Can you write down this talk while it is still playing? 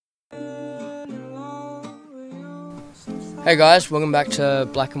Hey guys, welcome back to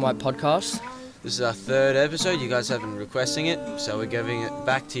Black and White Podcast. This is our third episode. You guys have been requesting it, so we're giving it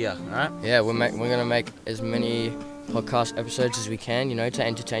back to you, alright? Yeah, we're gonna make as many podcast episodes as we can, to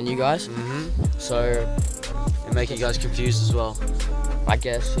entertain you guys. So, And make you guys confused as well. I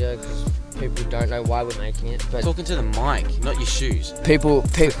guess, yeah, because people don't know why we're making it. But Talking to the mic, not your shoes. people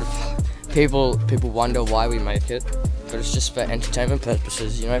wonder why we make it. But it's just for entertainment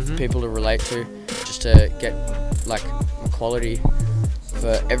purposes, for people to relate to, just to get like equality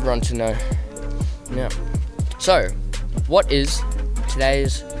for everyone to know. Yeah. So, what is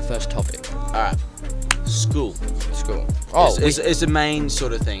today's first topic? Alright. School. School. It's the main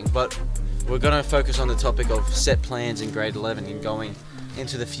sort of thing, but we're going to focus on the topic of set plans in grade 11 and going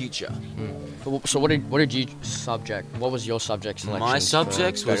into the future. So what was your subject selection? My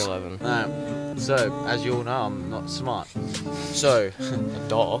subjects for grade was 11. So, as you all know, I'm not smart. So,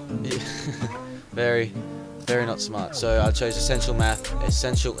 Duh. very not smart. So I chose essential math,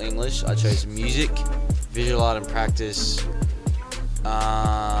 essential English. I chose music, visual art and practice,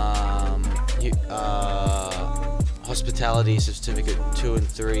 hospitality certificate 2 and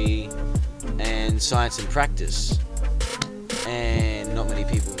 3, and science and practice. And not many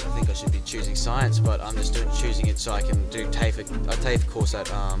people think I should be choosing science, but I'm just choosing it so I can do a TAFE course at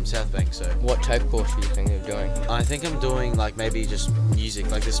South Bank. So What TAFE course do you think you're doing? I think I'm doing like maybe just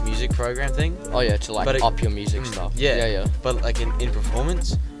music, like this music program thing. Oh yeah, to up your music stuff. Yeah. But like in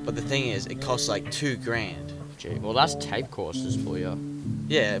performance. But the thing is, it costs like $2,000. Gee, well that's TAFE courses for you.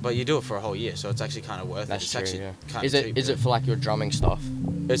 Yeah, but you do it for a whole year, so it's actually kind of worth That's it. It's true. actually Yeah. kind Is of it to like your drumming stuff?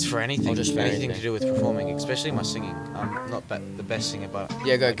 It's for anything. Or just for anything anything? to do with performing, especially my singing. I'm not the best singer, but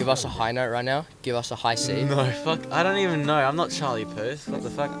Yeah, go give us a high note right now. Give us a high C. no, fuck. I don't even know. I'm not Charlie Puth. What the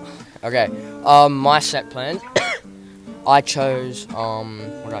fuck? Okay. My set plan. I chose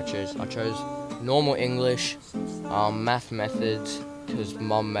what did I choose? I chose normal English, math methods, because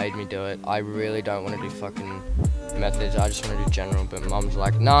Mum made me do it. I really don't want to do fucking methods. I just want to do general, but Mum's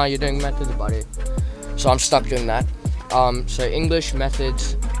like, nah, you're doing methods, buddy. So I'm stuck doing that. So English,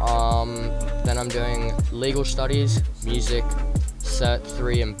 methods. Then I'm doing legal studies, music, Cert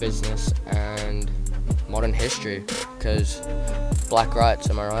 3 in business, and modern history. Because black rights,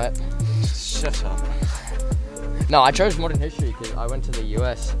 am I right? Shut up. No, I chose modern history because I went to the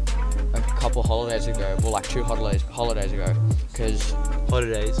US a couple holidays ago. Well, like 2 holidays ago. Because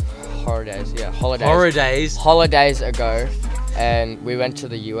Holidays ago, and we went to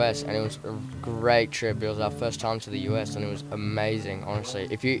the US, and it was a great trip. It was our first time to the US, and it was amazing, honestly.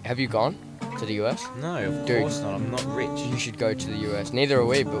 Have you gone to the US? No, of Dude. course not. I'm not rich. You should go to the US. Neither are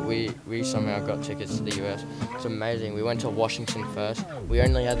we, but we somehow got tickets to the US. It's amazing. We went to Washington first. We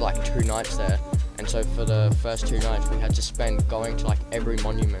only had like 2 nights there, and so for the first 2 nights, we had to spend going to like every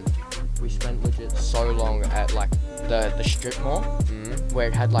monument. We spent legit so long at like the strip mall, where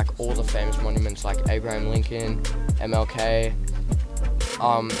it had like all the famous monuments like Abraham Lincoln, MLK,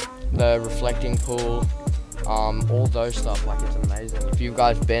 the reflecting pool, all those stuff. Like, it's amazing. If you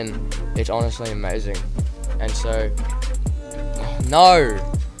guys been, it's honestly amazing. And so, no,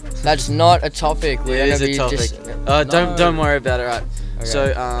 that's not a topic. It is a topic. Don't worry about it. Right. Okay.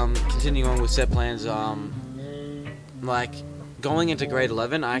 So continuing on with set plans. Like going into grade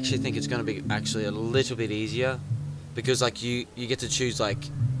 11, I actually think it's going to be actually a little bit easier, because like you get to choose like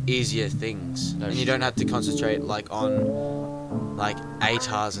easier things, and you don't have to concentrate like on like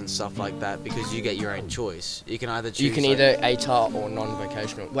ATARs and stuff like that, because you get your own choice. You can either choose. You can either ATAR or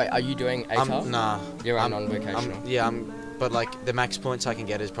non-vocational. Wait, are you doing ATAR? Nah. You're on non-vocational. But like the max points I can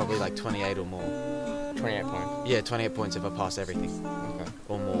get is probably like 28 or more. 28 points. Yeah, 28 points if I pass everything. Okay.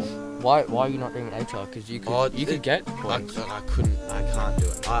 Or more. Why are you not doing ATAR? Because you could get points. I can't do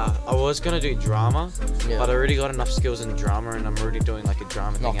it. I was gonna do drama, Yeah. but I already got enough skills in drama, and I'm already doing like a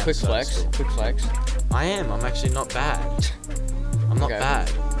drama No, thing. quick flex. I am. I'm actually not bad. I'm not Okay.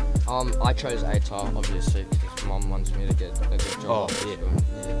 bad. I chose ATAR obviously because Mum wants me to get a good job. Oh, yeah.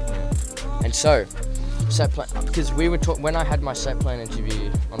 Yeah. And so, set plan, because we were when I had my set plan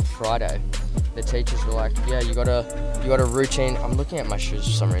interview on Friday, the teachers were like, yeah, you got a routine. I'm looking at my shoes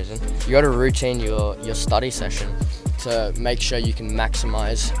for some reason. You got to routine your study session to make sure you can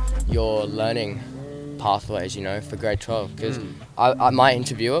maximize your learning pathways, for grade 12. Because my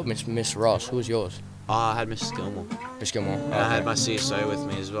interviewer, Miss Ross, who was yours? I had Miss Gilmore. Miss Gilmore. And I had my CSO with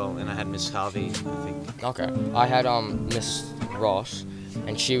me as well, and I had Miss Harvey, I think. Okay. I had Miss Ross,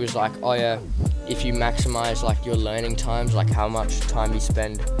 and she was like, oh yeah, if you maximize like your learning times, like how much time you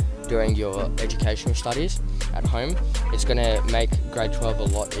spend doing your educational studies at home, it's gonna make grade 12 a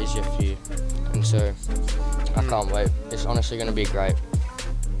lot easier for you. And so I can't wait. It's honestly gonna be great.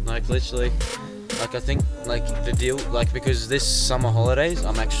 Like literally, Like I think like the deal, like because this summer holidays,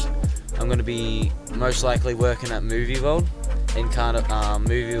 I'm gonna be most likely working at Movie World in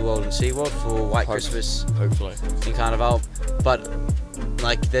Movie World and SeaWorld for White Christmas Hopefully. in Carnival. But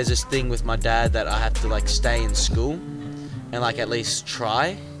like there's this thing with my dad that I have to like stay in school and like at least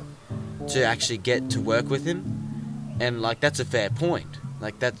try to actually get to work with him, and like that's a fair point.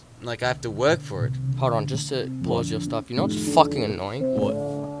 Like that, like I have to work for it. Hold on, just to pause your stuff. You know what's fucking annoying? What?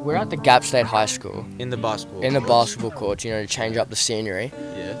 We're at the Gap State High School. In the basketball. In the courts. basketball courts, you know, to change up the scenery.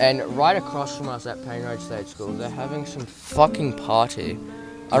 Yeah. And right across from us at Payne Road State School, they're having some fucking party.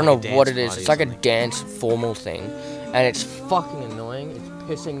 I don't Like know a what dance it is. party It's or like a something. dance formal thing. And it's fucking annoying. It's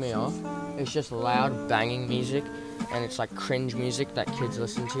pissing me off. It's just loud banging music. And it's like cringe music that kids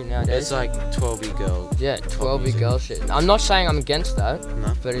listen to nowadays. It's like 12-year girl. Yeah, 12-year music. girl shit. I'm not saying I'm against that,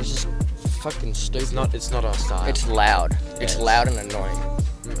 No. but it's just fucking stupid. It's not our style. It's loud. It's it's- loud and annoying.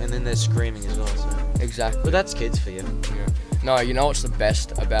 And then they're screaming as well. So. Exactly. But that's kids for you. Yeah. No, you know what's the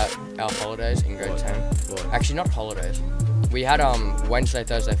best about our holidays in grade 10? What? Actually, not holidays. We had Wednesday,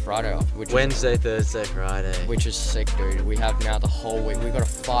 Thursday, Friday off, Wednesday, Thursday, Friday. which is sick, dude. We have now the whole week. We got a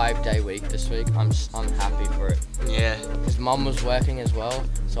 5-day week this week. I'm happy for it. Yeah. His mum was working as well,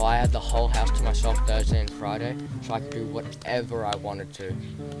 so I had the whole house to myself Thursday and Friday, so I could do whatever I wanted to,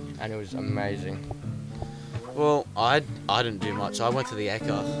 and it was amazing. Well, I didn't do much. I went to the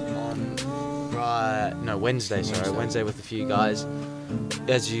Eka on Wednesday. Wednesday with a few guys,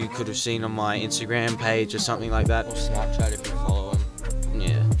 as you could have seen on my Instagram page or something like that. Or Snapchat if you follow him.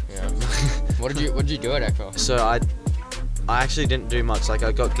 Yeah. Yeah. What did you do at Echo? So I actually didn't do much. Like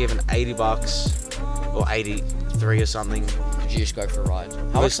I got given $80 or 83 or something. Did you just go for rides?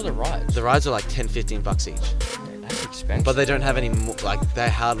 How much are the rides? The rides are like $10-15 each, That's expensive. but they don't have any like they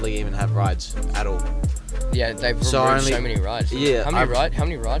hardly even have rides at all. Yeah, they've So removed only- so many rides. Yeah, How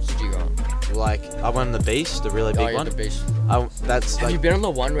many rides did you go on? Like I went on the Beast, the really big Oh, yeah, one. the Beast. That's Have like you been on the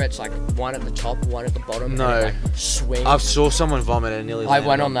one where it's like one at the top, one at the bottom? No. And it, like, swings. I saw someone vomit and nearly. I landed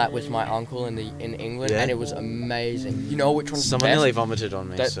went on that with my uncle in England, Yeah? and it was amazing. You know which one's Someone the nearly best? vomited on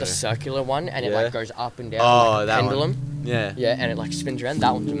me. The so. circular one, and it Yeah. like goes up and down Oh, like a that one. pendulum. Yeah. Yeah, and it like spins around.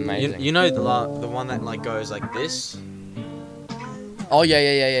 That one's amazing. You know the one that like goes like this. Oh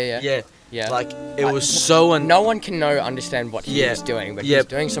yeah. Yeah. Like it I- was so No one can understand what he Yeah. was doing, but Yeah. he's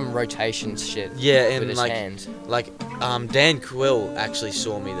doing some rotation shit yeah, with and his like hands. Dan Quill actually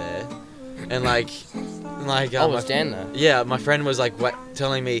saw me there, and like Oh, was Dan there? Yeah, my friend was like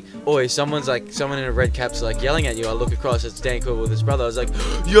telling me, "Oi, someone in a red cap's like yelling at you." I look across, it's Dan Quill with his brother. I was like,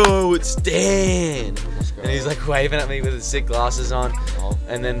 "Yo, it's Dan!" Let's go. And he's like waving at me with his sick glasses on. Oh,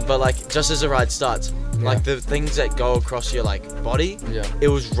 And then, but like, just as the ride starts, like the things that go across your like body, yeah. it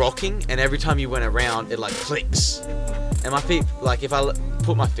was rocking, and every time you went around, it like clicks. And my feet, like, if I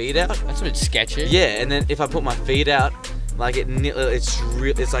put my feet out, That's a bit sketchy. yeah, and then if I put my feet out, like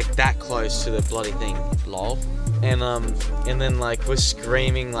it's like that close to the bloody thing. Lol. And then like we're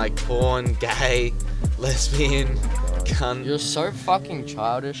screaming like porn, gay, lesbian, cunt. You're so fucking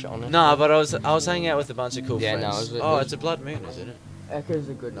childish, honestly. Nah, but I was hanging out with a bunch of cool Yeah, no, friends. it was- Oh, it was- it's a blood moon, isn't it? Echo's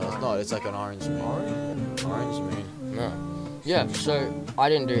a good No, it's night. not. It's like an orange moon. Orange moon. No. Yeah, so I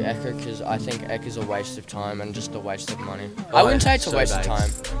didn't do Echo because I think Echo's a waste of time and just a waste of money. I Oh, wouldn't say it's a so waste bad. of time,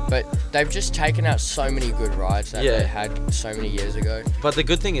 but they've just taken out so many good rides that Yeah. they had so many years ago. But the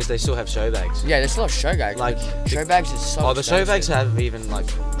good thing is they still have show bags. Yeah, they still have show bags. Like, Like show bags is so. Oh, the show bags expensive. have even like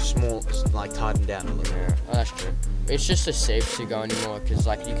small, like tightened down a little. Yeah, oh, that's true. It's just a safe to go anymore because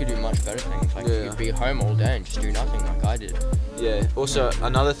like you could do much better things. Like Yeah. you could be home all day and just do nothing like I did. Yeah. Also,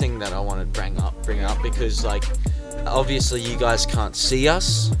 another thing that I want to bring up because like, obviously you guys can't see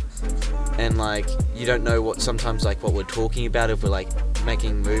us, and like you don't know what we're talking about if we're like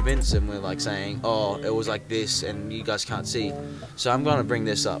making movements and we're like saying, oh, it was like this, and you guys can't see. So I'm gonna bring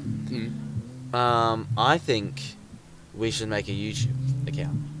this up. I think we should make a YouTube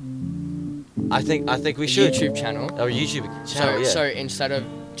account. I think we should. YouTube channel. Or YouTube So channel. Yeah. so instead of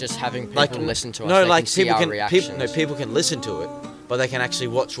just having people like listen to us, no, they like can see people our can reactions. people can listen to it, but they can actually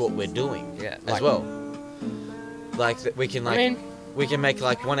watch what we're doing Yeah, as like- well. Like we can like I mean, we can make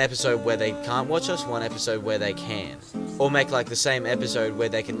like one episode where they can't watch us, one episode where they can, or make like the same episode where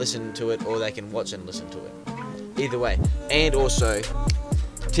they can listen to it or they can watch and listen to it. Either way, and also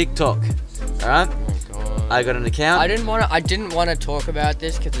TikTok. All right, oh my God. I got an account. I didn't want to talk about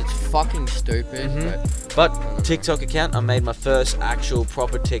this because it's fucking stupid. Mhm. But But TikTok account, I made my first actual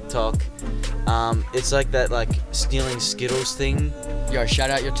proper TikTok. It's like that like stealing Skittles thing. yo, shout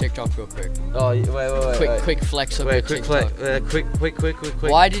out your TikTok real quick. Oh wait, Quick flex of your Wait, quick, TikTok.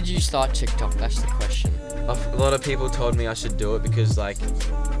 quick. Why did you start TikTok? That's the question. A lot of people told me I should do it because like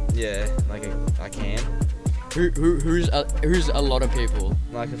Yeah, like I can. Who's a lot of people?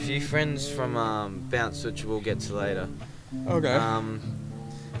 Like a few friends from Bounce, which we'll get to later. Okay.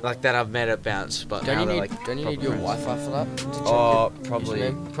 Like that I've met at Bounce, but Don't now you they're, need like, don't you need proper your friends. Wi-Fi for that? To check Oh,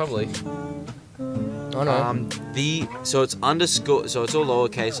 your probably. Oh no. So it's underscore. So it's all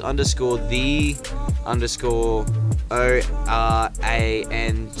lowercase. Underscore the underscore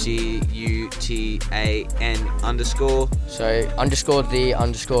ORANGUTAN underscore. So underscore the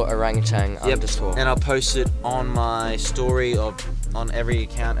underscore orangutan Yep. underscore. And I'll post it on my story on every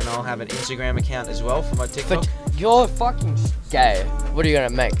account, and I'll have an Instagram account as well for my TikTok. But you're fucking gay. What are you gonna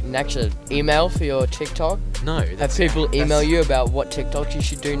make? Next, an email for your TikTok? No, Have people email you about what TikTok you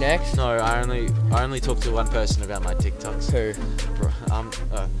should do next? No, I only talk to one person about my TikToks. Who?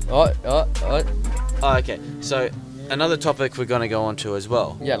 Oh, Oh, okay. So another topic we're gonna go on to as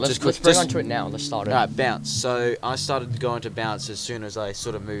well. yeah. Let's bring on to it now. Let's start it. Alright, Bounce. So I started going to Bounce as soon as I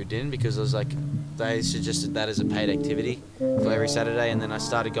sort of moved in because I was like, they suggested that as a paid activity for every Saturday, and then I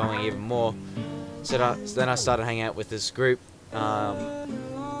started going even more. So then I started hanging out with this group.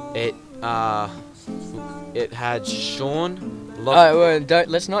 It had Sean.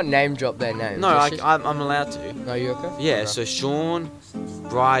 Let's not name drop their names. No, I'm allowed to. No, you okay? Yeah. Okay. So Sean,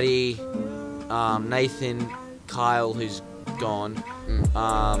 Bridie, Nathan, Kyle, who's gone,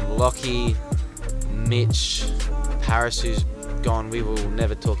 Lockie, Mitch, Paris, who's gone. We will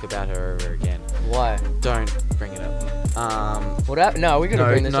never talk about her ever again. Why? Don't bring it up. What happened? No, we're gonna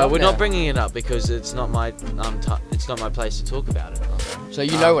bring this up. No, we're now. not bringing it up because it's not my it's not my place to talk about it. So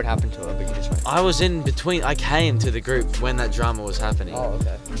you know what happened to her, but you just went. I was in between. I came to the group when that drama was happening, Oh,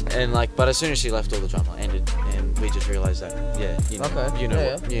 okay. and but as soon as she left, all the drama ended, and we just realized that you know, Okay. you know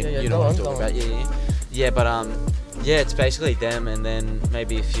Yeah, what, yeah. you Go know what on, I'm go talking on. about. Yeah, but it's basically them, and then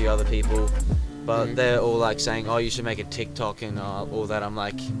maybe a few other people, but they're all like saying, oh, you should make a TikTok and all that. I'm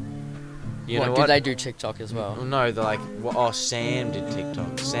like, you know Do what? they do TikTok as well? No, they're like, oh, Sam did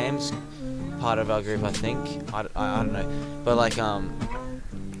TikTok. Sam's part of our group, I think. I don't know,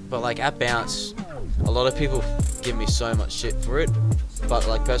 but like at Bounce, a lot of people give me so much shit for it, but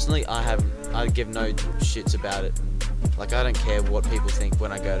like personally, I give no shits about it. Like I don't care what people think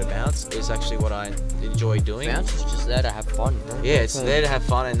when I go to Bounce. It's actually what I enjoy doing. Bounce is just there to have fun, bro. Yeah, it's there to have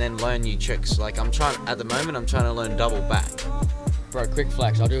fun and then learn new tricks. Like at the moment, I'm trying to learn double back. Bro, quick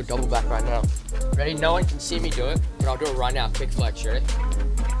flex. I'll do a double back right now. Ready? No one can see me do it, but I'll do it right now. Quick flex. Ready?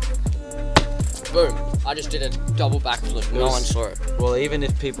 Boom. I just did a double backflip. No one saw it. Well, even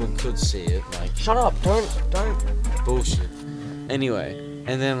if people could see it, like Shut up. Don't. bullshit. Anyway,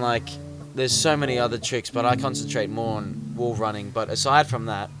 and then like there's so many other tricks, but I concentrate more on wall running. But aside from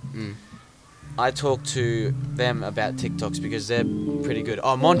that, I talk to them about TikToks because they're pretty good.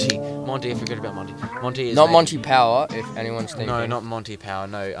 Oh, Monty, I forgot about Monty. Monty is Not Monty Power, if anyone's thinking. No, not Monty Power.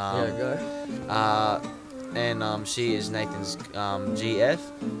 No. Yeah, go. And she is Nathan's GF,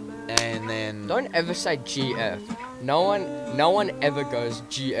 and then Don't ever say GF. No one ever goes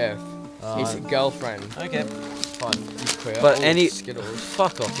GF. His girlfriend. okay, fine. He's queer. But Oh, Skittles.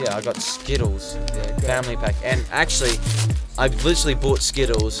 fuck off. Yeah, I got Skittles Yeah, go. family pack, and actually, I literally bought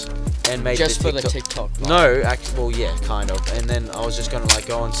Skittles and made Just the for the TikTok. TikTok. No, actually, well, yeah, kind of. And then I was just gonna like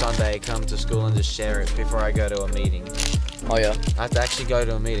go on Sunday, come to school, and just share it before I go to a meeting. Oh yeah. I have to actually go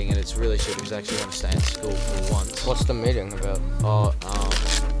to a meeting, and it's really shit because I actually want to stay in school for once. What's the meeting about? Oh,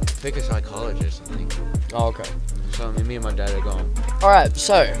 pick a psychologist, I think. Oh, okay. So me and my dad are going. Alright,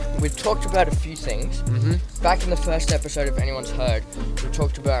 so we talked about a few things. Mm-hmm. Back in the first episode, if anyone's heard, we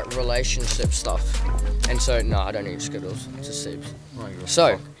talked about relationship stuff. And so, no, I don't eat Skittles. It's a Siebes.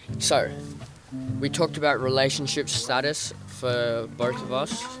 So, we talked about relationship status for both of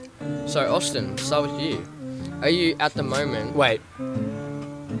us. So, Austin, start with you. Are you at the moment? Wait.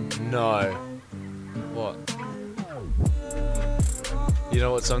 No. What? You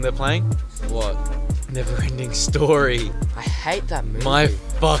know what song they're playing? What? Neverending Story. I hate that movie. My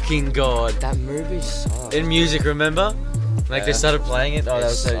fucking god. That movie sucks. In music, remember? Like they Yeah. started playing it. Oh, It that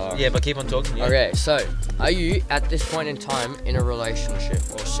was so. sucks. Yeah, but keep on talking. Yeah. Okay, so, are you at this point in time in a relationship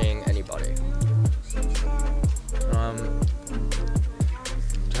or seeing anybody?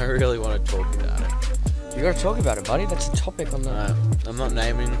 Don't really want to talk about it. You gotta talk about it, buddy. That's a topic on the. I'm not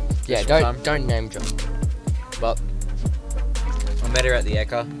naming. Yeah, this don't name drop. But I met her at the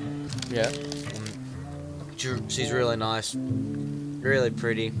Eka. Yeah. She's really nice, really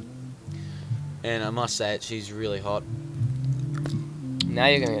pretty, and I must say it. She's really hot. Now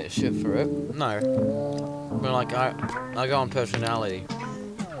you're gonna get shit for it. No, but like I go on personality.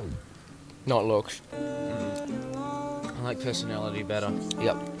 Not looks. I like personality better.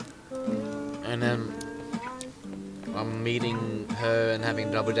 Yep. And then I'm meeting her and having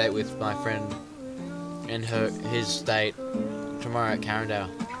a double date with my friend and his date tomorrow at Carindale,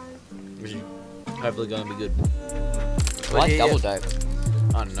 which is hopefully going to be good. Why yeah, double date?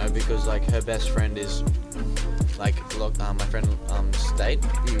 I don't know, because like her best friend is like my friend state.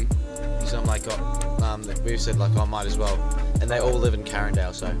 So I'm like, we've said like I might as well, and they all live in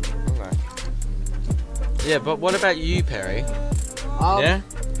Carindale, so Okay. yeah. But what about you, Perry? Yeah.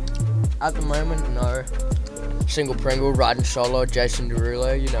 At the moment, no. Single Pringle, riding solo, Jason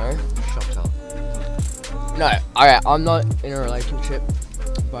Derulo, you know. Shut up. No, alright, I'm not in a relationship,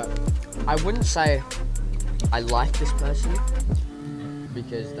 but I wouldn't say I like this person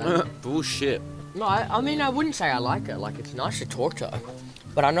because that. Bullshit. No, I mean, I wouldn't say I like her. Like, it's nice to talk to her,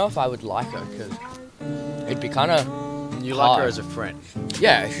 but I know if I would like her because it'd be kind of. You like her hard. as a friend.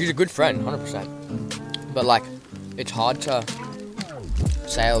 Yeah, she's a good friend, 100%. But like, it's hard to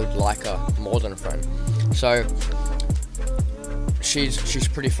say I would like her more than a friend. So she's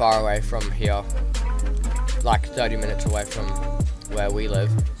pretty far away from here, like 30 minutes away from where we live.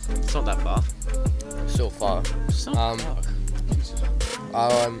 It's not that far. Still far. It's not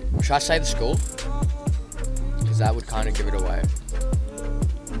far. Should I say the school? Because that would kind of give it away.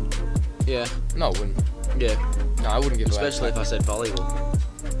 Yeah. No, it wouldn't. Yeah. No, I wouldn't give it away. Especially if I said volleyball.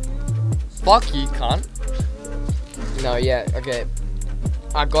 Fuck you, cunt. No, yeah, okay.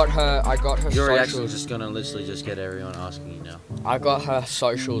 I got her Your reaction socials. is just gonna literally just get everyone asking you now. I got her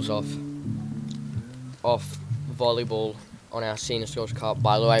socials off volleyball on our senior schools cup,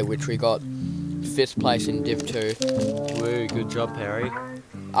 by the way, which we got 5th place in Div 2. Woo, good job, Perry.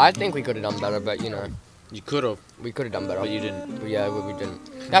 I think we could have done better, but you know, You could have, we could have done better. but you didn't. But yeah, we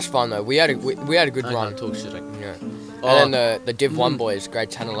didn't. That's fine though. We had a good I run. can't talk shit. Yeah. Oh. And then the Div 1 boys, grade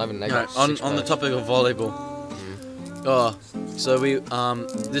 10, 11, they No, got on 6th the place. topic of volleyball. Oh, so we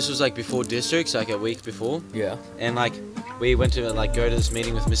this was like before districts, like a week before, Yeah. and like we went to like go to this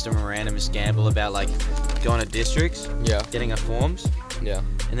meeting with Mr. Moran and Miss Gamble about like going to districts, Yeah. getting our forms, Yeah.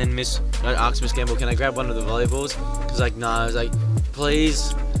 and then I asked Miss Gamble, can I grab one of the volleyballs? Cause like no, I was like,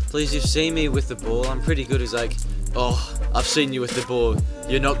 please, you've seen me with the ball. I'm pretty good. He's like, oh, I've seen you with the ball.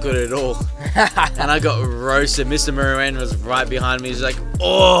 You're not good at all. And I got roasted. Mr. Moran was right behind me. He's like,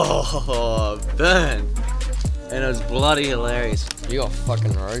 oh, burn. And it was bloody hilarious. You got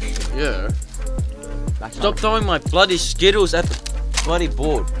fucking roasted. Yeah. That's Stop throwing my bloody Skittles at the bloody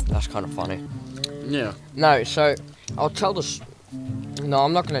board. That's kind of funny. Yeah. No, so I'll tell this. No,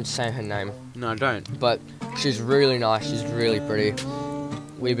 I'm not gonna say her name, No, don't. but she's really nice. She's really pretty.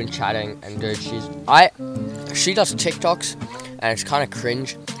 We've been chatting, and dude, she does TikToks, and it's kind of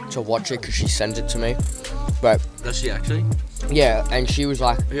cringe to watch it because she sends it to me. But Does she actually? yeah, and she was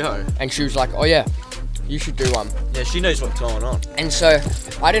like, Yeah. oh yeah, you should do one. Yeah, she knows what's going on. And so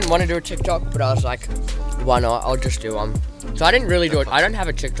I didn't want to do a TikTok, but I was like, why not? I'll just do one. So I didn't really do it. I don't have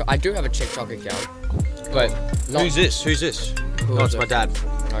a TikTok. I do have a TikTok account, but not. Who's this? Who Oh, is it's it? my dad.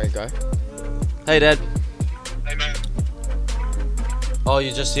 There you go. Hey, Dad. Hey man, Oh,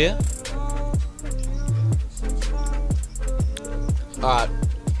 you just here? Alright.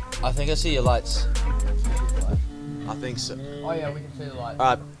 I think I see your lights. I think so. Oh yeah, we can see the light.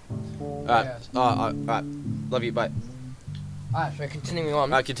 Alright. Alright. Yeah. Alright. Love you. Bye. Alright, so continuing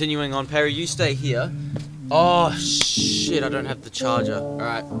on. Alright, continuing on. Perry, you stay here. Oh, shit. I don't have the charger.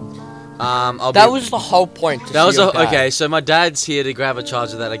 Alright. That was the whole point. To That was see your dad. okay. So my dad's here to grab a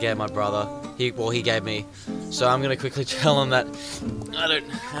charger that I gave my brother. He gave me. So I'm gonna quickly tell him that I don't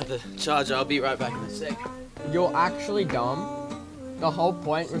have the charger. I'll be right back in a sec. You're actually dumb. The whole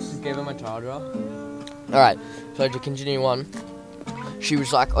point was to give him a charger. Alright, so to continue on, she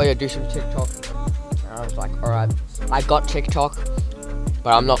was like, oh yeah, do some TikTok. And I was like, alright, I got TikTok,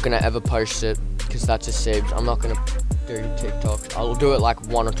 but I'm not gonna ever post it because that's a Sibs. I'm not gonna do TikToks. I'll do it like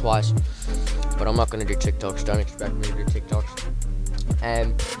 1 or twice, but I'm not gonna do TikToks. Don't expect me to do TikToks.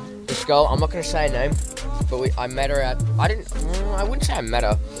 And this girl, I'm not gonna say her name, but I met her at, I wouldn't say I met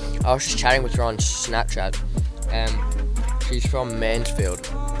her. I was just chatting with her on Snapchat, and she's from Mansfield.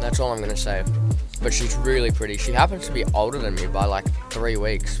 That's all I'm gonna say. But she's really pretty. She happens to be older than me by like 3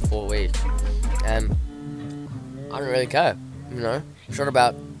 weeks, 4 weeks. And I don't really care, you know? It's not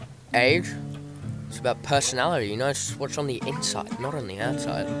about age. It's about personality, you know? It's what's on the inside, not on the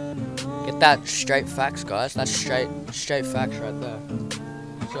outside. Get that straight facts, guys. That's straight facts right there.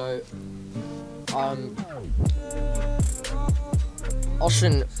 So,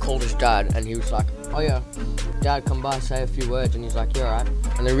 Austin called his dad and he was like, oh yeah, Dad, come by, say a few words. And he's like, yeah, alright.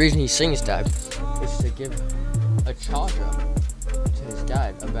 And the reason he's seeing his dad is to give a charger to his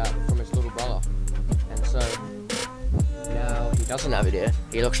dad from his little brother. And so now he doesn't have it here.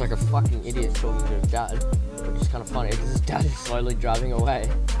 He looks like a fucking idiot talking to his dad, which is kind of funny because his dad is slowly driving away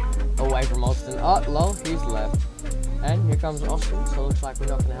from Austin. Oh, lol, he's left. And here comes Austin, so it looks like we're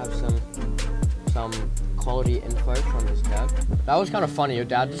not going to have some quality info from his dad. That was kind of funny, your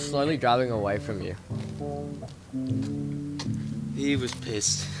dad just slowly driving away from you. He was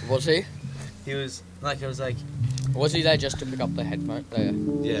pissed. Was he? He was like, I was like, Was he there just to pick up the headphone?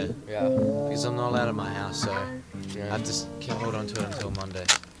 yeah, Yeah. because I'm not allowed at my house, so I Yeah. have to hold on to it until Monday.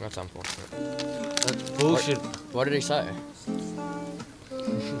 That's unfortunate. That's bullshit. What did he say?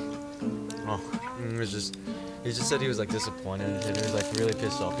 He just said he was like disappointed and he was like really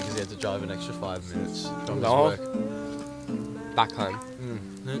pissed off because he had to drive an extra 5 minutes from his No. work. Back home.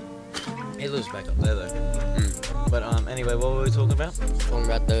 He lives back up there though. Mm. But anyway, what were we talking about? Talking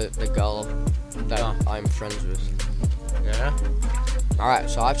about the girl that Oh. I'm friends with. Yeah. Alright,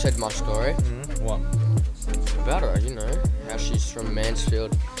 so I've said my story What? about her, you know, how she's from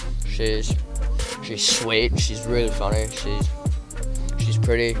Mansfield. She's sweet, she's really funny, she's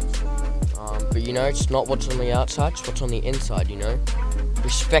pretty. But you know, it's not what's on the outside, it's what's on the inside, you know?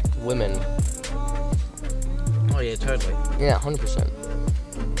 Respect women. Oh yeah, totally. Yeah, 100%.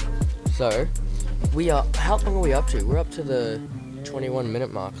 So, how long are we up to? We're up to the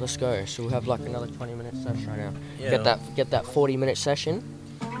 21-minute mark. Let's go. So we'll have like another 20-minute session right now. Yeah. Get that 40-minute session.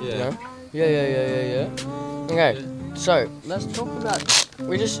 Yeah. You know? Yeah. Okay. So let's talk about.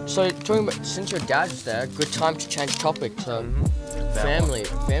 Talking about, since your dad's there, good time to change topic to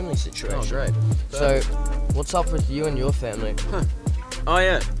family situation. Oh great. So, what's up with you and your family? Oh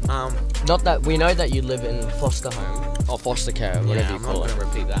yeah. Not that we know that you live in foster home or foster care, whatever you I'm call not it. gonna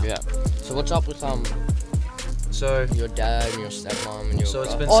repeat that. Yeah. So what's up with So. your dad and your stepmom and your So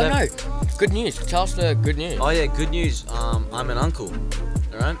it's bro- been Oh seven- no! Good news. Tell us the good news. Oh yeah, good news. I'm an uncle.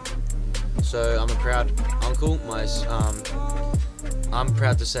 Alright. So I'm a proud uncle. I'm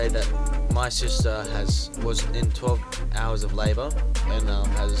proud to say that my sister was in 12 hours of labour and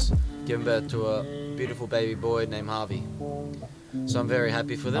has given birth to a beautiful baby boy named Harvey. So I'm very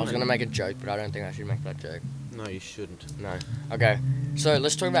happy for them. I was gonna make a joke, but I don't think I should make that joke. No, you shouldn't. No. Okay. So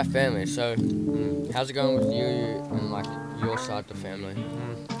let's talk about family. So, how's it going with you and like your side of the family?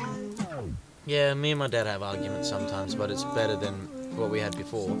 Yeah, me and my dad have arguments sometimes, but it's better than what we had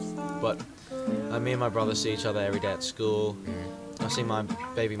before. But me and my brother see each other every day at school. I see my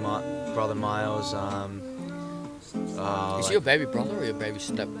baby brother Miles. Is he your baby brother or your baby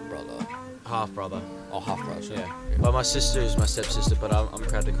step brother? Half brother. Oh, half brother. So. Yeah. But my sister is my stepsister, but I'm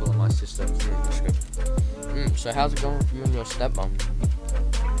proud to call her my sister. That's good. So how's it going with you and your stepmom?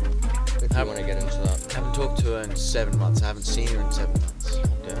 If you want to get into that. I haven't talked to her in 7 months. I haven't seen her in 7 months.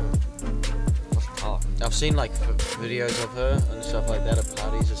 Damn. That's tough. I've seen like videos of her and stuff like that at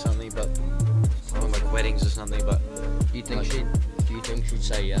parties or something, but or like weddings or something. But Do you think she'd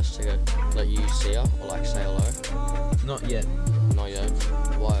say yes to let you see her or like say hello? not yet. Not yet.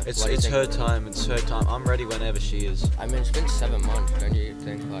 Why? It's Why do you think- her time. It's her time. I'm ready whenever she is. I mean, it's been 7 months. Don't you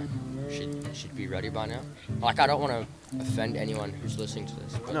think like she'd be ready by now? Like, I don't want to offend anyone who's listening to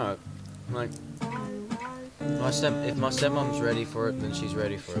this. But No, like if my stepmom's ready for it, then she's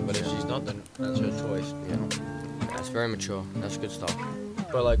ready for it. But if she's not, then that's her choice. Yeah, that's very mature. That's good stuff.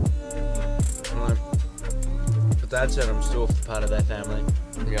 But like but Dad said I'm still part of their family.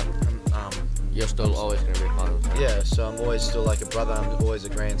 Yeah. You're still always gonna be a part of the family. Yeah, so I'm always still like a brother. I'm always a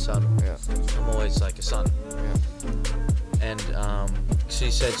grandson. Yeah. I'm always like a son. Yeah. And she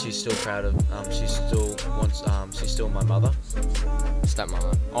said she's still proud of. She still wants. She's still my mother.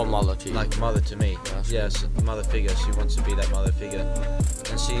 Stepmother. Or mother to you. Like mother to me. Yeah, that's Yes, mother figure. She wants to be that mother figure.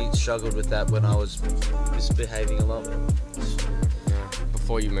 And she struggled with that when I was misbehaving a lot. Yeah.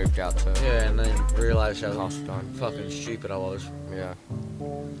 Before you moved out to Yeah, and then realised how Palestine. fucking stupid I was. Yeah.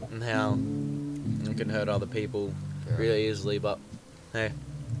 And how it can hurt other people Yeah. really easily. But hey,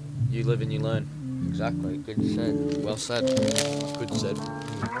 you live and you learn. Exactly. Good said. Well said. Good said.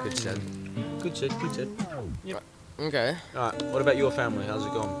 Good said. Good said. Good said. Okay. Alright, what about your family? How's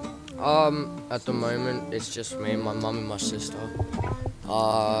it going? At the moment, it's just me, my mum, and my sister.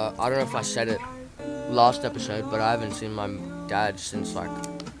 I don't know if I said it last episode, but I haven't seen my dad since like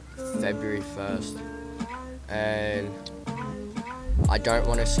February 1st. And I don't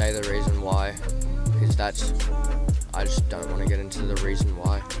want to say the reason why, because I just don't want to get into the reason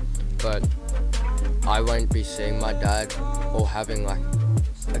why. But I won't be seeing my dad or having like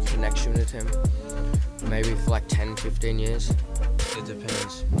a connection with him maybe for like 10-15 years. It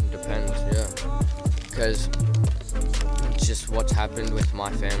depends. It depends, yeah. Because it's just what's happened with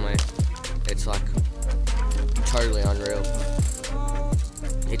my family. It's like totally unreal.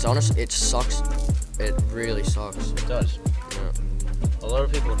 It's honest, it sucks. It really sucks. It does. Yeah. A lot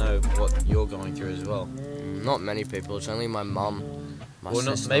of people know what you're going through as well. Not many people. It's only my mum, my Well,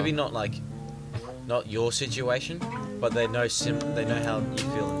 sister. maybe not like, not your situation, but they know they know how you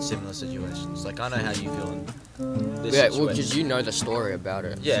feel in similar situations. Like I know how you feel in this Yeah, situation. well, because you know the story about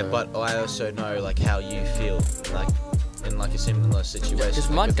it. Yeah, so. but I also know like how you feel like in like a similar situation. Because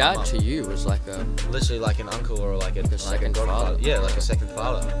like, my with dad mum. to you was like a. Literally like an uncle or like a second godfather. father. Yeah, like a second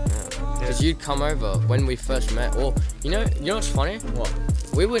father. Because you'd come over when we first met. Or you know what's funny? What?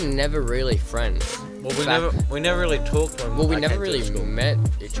 We were never really friends. Well, we Back- never really talked when Well, we I never came to really school. met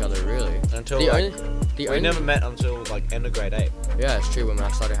each other really. Until The like, only, we never met until like end of grade 8. Yeah, it's true. When I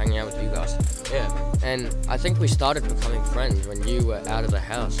started hanging out with you guys, Yeah. and I think we started becoming friends when you were out of the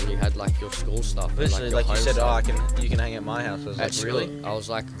house and you had like your school stuff. Literally, and, like you your said, home oh, stuff. you can hang at my house. I was At like, school. really? I was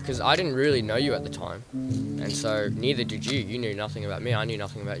like, because I didn't really know you at the time, and so neither did you. You knew nothing about me. I knew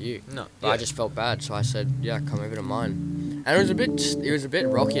nothing about you. No. But I just felt bad, so I said, yeah, come over to mine. And it was a bit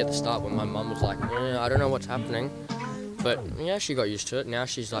rocky at the start when my mum was like, I don't know what's happening, but yeah, she got used to it. Now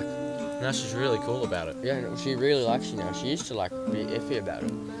she's like, Now she's really cool about it. yeah, she really likes you now. She used to like be iffy about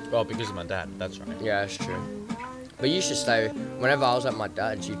it. Well, because of my dad. That's right. Yeah, that's true. But you should stay. Whenever I was at my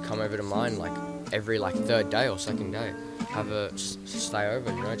dad's, you'd come over to mine like every like third day or second day. Stay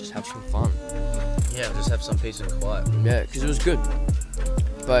over, just have some fun. Yeah, just have some peace and quiet. Yeah, because it was good.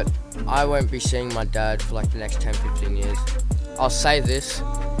 But I won't be seeing my dad for like the next 10, 15 years. I'll say this,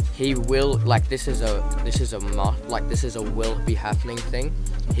 he will, like this is a will be happening thing.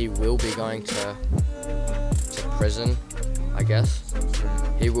 He will be going to prison, I guess.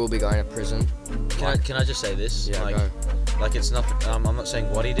 He will be going to prison. Can I just say this? Yeah, like, go. like it's not. I'm not saying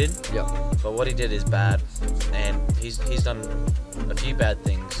what he did, Yeah, but what he did is bad, and he's done a few bad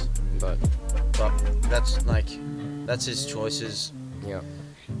things. but But that's his choices, yeah,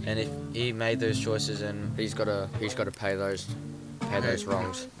 and if he made those choices, and he's got to pay those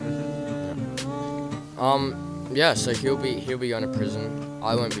wrongs. Yeah, so he'll be going to prison.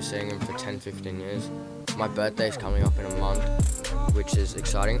 I won't be seeing him for 10, 15 years. My birthday's coming up in a month, which is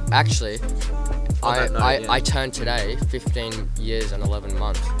exciting. Actually, I turned today 15 years and 11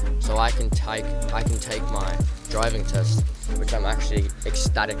 months, so I can take my driving test, which I'm actually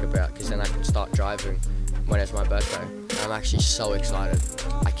ecstatic about, because then I can start driving when it's my birthday. I'm actually so excited.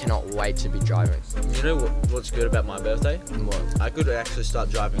 I cannot wait to be driving. you know what's good about my birthday? What? I could actually start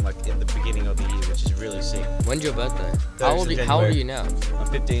driving like in the beginning of the year, which is really sick. When's your birthday? 30th How old of are you January. now? I'm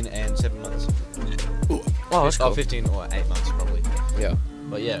 15 and 7 months. Oh, that's cool. 15 or 8 months probably. Yeah.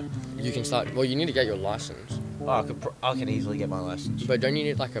 But yeah, You can start. Well, you need to get your license, I can easily get my license. but don't you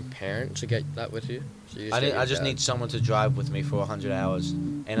need like a parent to get that with you? So you get I your just dad. need someone to drive with me for 100 hours,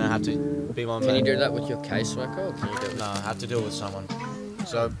 and I have to be my Can you do that with your caseworker, or can you do it No, I have to do it with someone.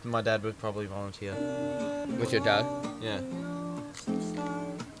 So my dad would probably volunteer. with your dad? Yeah,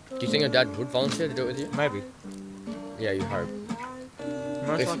 Do you think your dad would volunteer to do it with you? maybe. Yeah, you hope.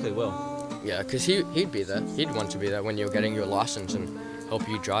 Most If- likely will. Yeah, because he'd be there. He'd want to be there when you're getting your license and help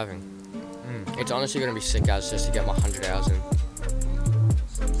you driving. It's honestly gonna be sick as just to get my 100 hours in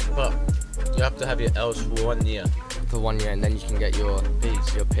But you have to have your L's for 1 year. for 1 year, and then you can get your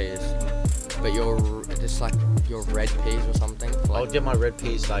P's. But it's like your red P's or something. For I'll like, get my red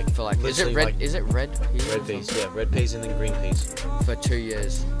peas like. is it literally, red? like, Is it red P's? or red peas, something? yeah, red peas and then green peas. For 2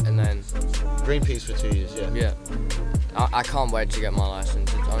 years, and then Green peas for 2 years, yeah. yeah. I can't wait to get my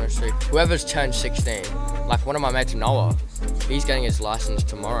license. It's honestly, whoever's turned 16, like one of my mates, Noah, he's getting his license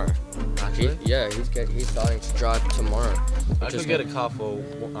tomorrow. Actually, He's starting to drive tomorrow. I could get a car for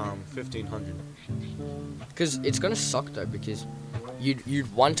 1,500. Because it's gonna suck though, because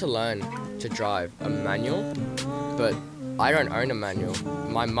you'd want to learn to drive a manual, but I don't own a manual.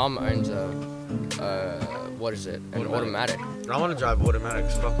 My mum owns a what is it? An automatic. I want to drive automatic,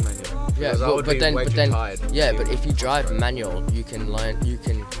 fuck manual. Yeah, Because I would be way too tired. yeah, but if you drive manual, you can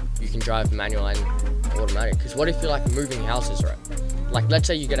drive manual and automatic. Because what if you're like moving houses, right? Like let's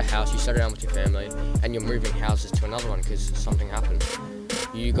say you get a house, you settle down with your family, and you're moving houses to another one because something happened.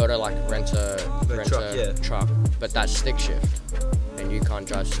 You gotta like rent a truck, but that's stick shift, and you can't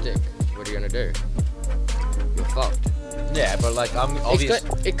drive stick. What are you gonna do? You're fucked. Yeah, but like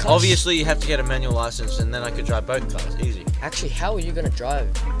It costs- obviously you have to get a manual license, and then I could drive both cars easy. Actually, how are you gonna drive?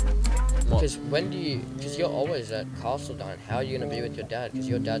 What? Because because you're always at Castledine. How are you gonna be with your dad? Because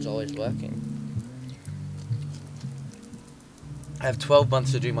your dad's always working. I have 12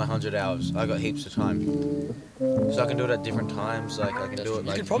 months to do my 100 hours. I got heaps of time, so I can do it at different times. Like I can do it You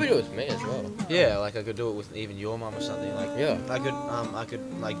like could probably do it with me as well. yeah, like I could do it with even your mum or something. Like Yeah. I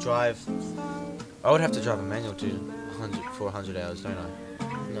could like drive. I would have to drive a manual to 100 hours, don't I?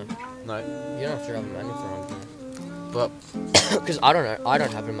 No, No, you don't have to have a manual for 100. but Because I don't know. I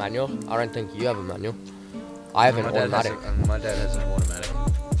don't have a manual. I don't think you have a manual. I have an My dad automatic. my dad has an automatic.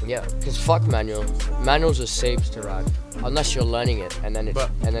 Yeah, because fuck manual. Manuals are seeps to ride. Unless you're learning it, and then it's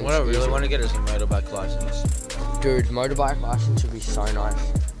But and then what I it's really easy. want to get is a motorbike license. Dude, motorbike license would be so nice.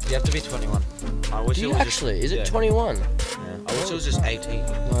 You have to be 21. I wish Do it you was actually? Just, Is it yeah. 21? Yeah. I wish it was just 18.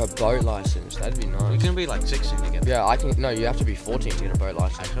 No, a boat license. That'd be We nice. can be like 16 to get. Yeah, I can. No, you have to be 14 to get a boat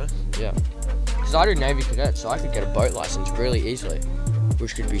license. Actually. Yeah. Because I do Navy Cadet, so I could get a boat license really easily,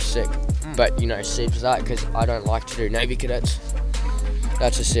 which could be sick. But, you know, Sibs that, because I don't like to do Navy Cadets.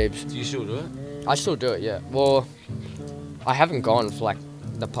 That's a Sibs. Do you still do it? I still do it, yeah. Well, I haven't gone for, like,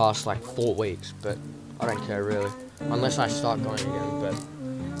 the past, 4 weeks, but I don't care, really. Unless I start going again, but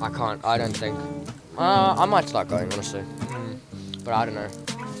I don't think. I might start going, honestly. But I don't know.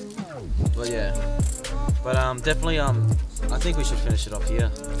 But yeah. But definitely I think we should finish it off here.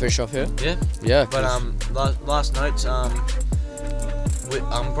 Finish off here? Yeah. Yeah. But last notes I'm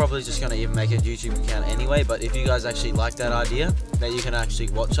probably just gonna even make a YouTube account anyway. But if you guys actually like that idea, that you can actually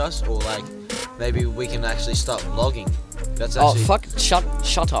watch us, or like maybe we can actually start vlogging. That's Oh, actually. fuck.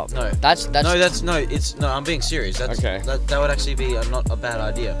 Shut up. No. That's. No. I'm being serious. That's Okay. That would actually be not a bad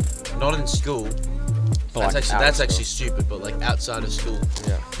idea. Not in school. But, That's out of school. actually stupid. But like outside of school.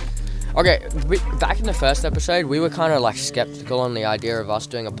 Yeah. Okay, back in the first episode, we were kind of skeptical on the idea of us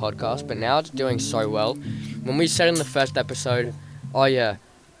doing a podcast, but now it's doing so well. When we said in the first episode, oh yeah,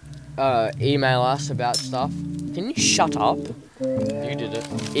 email us about stuff. Can you shut up? You did it.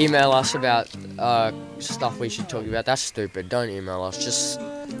 Email us about stuff we should talk about. That's stupid. Don't email us. Just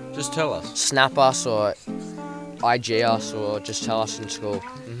tell us. Snap us or IG us or just tell us in school.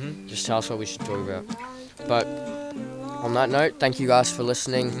 Mhm. Just tell us what we should talk about. But on that note, thank you guys for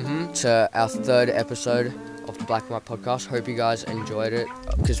listening to our third episode of the Black and White Podcast. Hope you guys enjoyed it,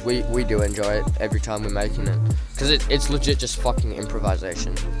 because we do enjoy it every time we're making it, because it's legit just fucking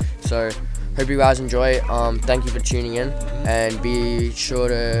improvisation. So hope you guys enjoy. Thank you for tuning in, and be sure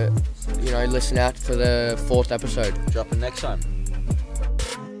to listen out for the 4th episode. Drop it next time.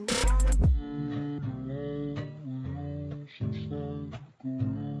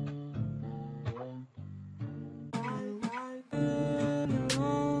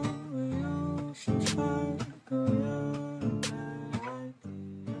 Try